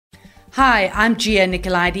Hi, I'm Gia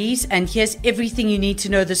Nicolaides, and here's everything you need to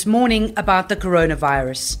know this morning about the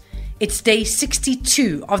coronavirus. It's day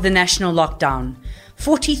 62 of the national lockdown.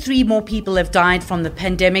 43 more people have died from the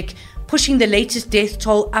pandemic, pushing the latest death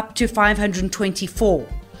toll up to 524.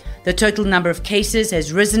 The total number of cases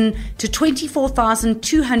has risen to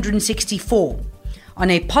 24,264. On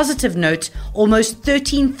a positive note, almost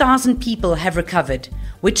 13,000 people have recovered,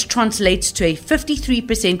 which translates to a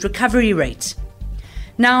 53% recovery rate.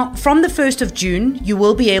 Now, from the 1st of June, you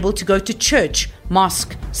will be able to go to church,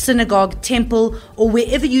 mosque, synagogue, temple, or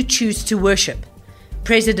wherever you choose to worship.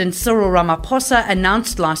 President Cyril Ramaphosa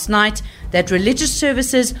announced last night that religious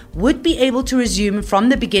services would be able to resume from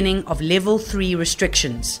the beginning of Level 3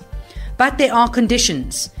 restrictions. But there are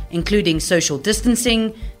conditions, including social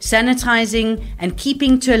distancing, sanitizing, and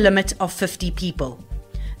keeping to a limit of 50 people.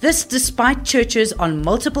 This despite churches on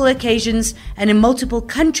multiple occasions and in multiple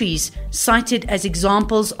countries cited as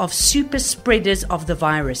examples of super spreaders of the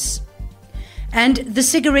virus. And the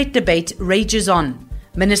cigarette debate rages on.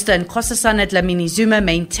 Minister Nkosazana Dlamini-Zuma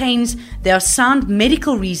maintains there are sound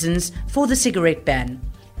medical reasons for the cigarette ban,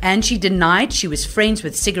 and she denied she was friends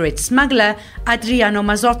with cigarette smuggler Adriano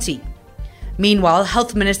Mazzotti. Meanwhile,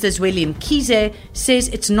 Health Minister Zweli Mkhize says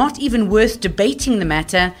it's not even worth debating the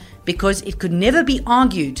matter because it could never be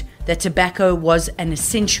argued that tobacco was an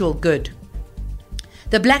essential good.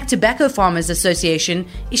 The Black Tobacco Farmers Association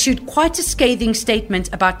issued quite a scathing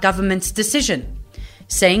statement about government's decision,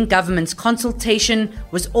 saying government's consultation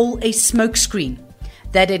was all a smokescreen,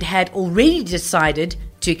 that it had already decided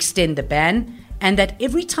to extend the ban, and that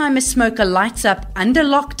every time a smoker lights up under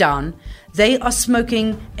lockdown, they are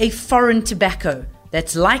smoking a foreign tobacco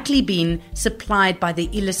that's likely been supplied by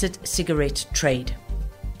the illicit cigarette trade.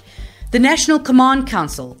 The National Command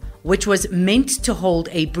Council, which was meant to hold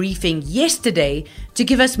a briefing yesterday to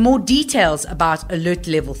give us more details about Alert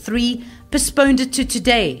Level 3, postponed it to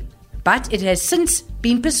today. But it has since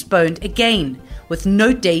been postponed again, with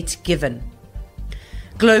no date given.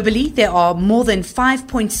 Globally, there are more than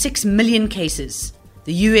 5.6 million cases.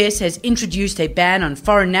 The US has introduced a ban on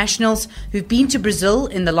foreign nationals who've been to Brazil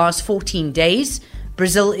in the last 14 days.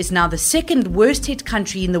 Brazil is now the second worst hit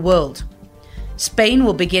country in the world. Spain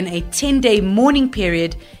will begin a 10-day mourning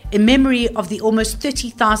period in memory of the almost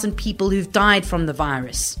 30,000 people who've died from the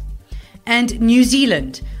virus. And New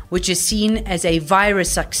Zealand, which is seen as a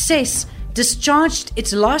virus success, discharged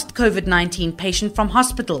its last COVID-19 patient from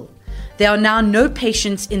hospital. There are now no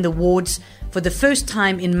patients in the wards for the first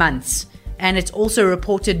time in months, and it's also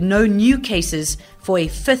reported no new cases for a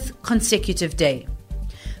fifth consecutive day.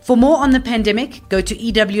 For more on the pandemic, go to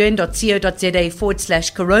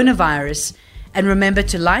ewn.co.za/coronavirus. And remember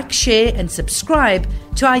to like, share, and subscribe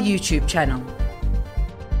to our YouTube channel.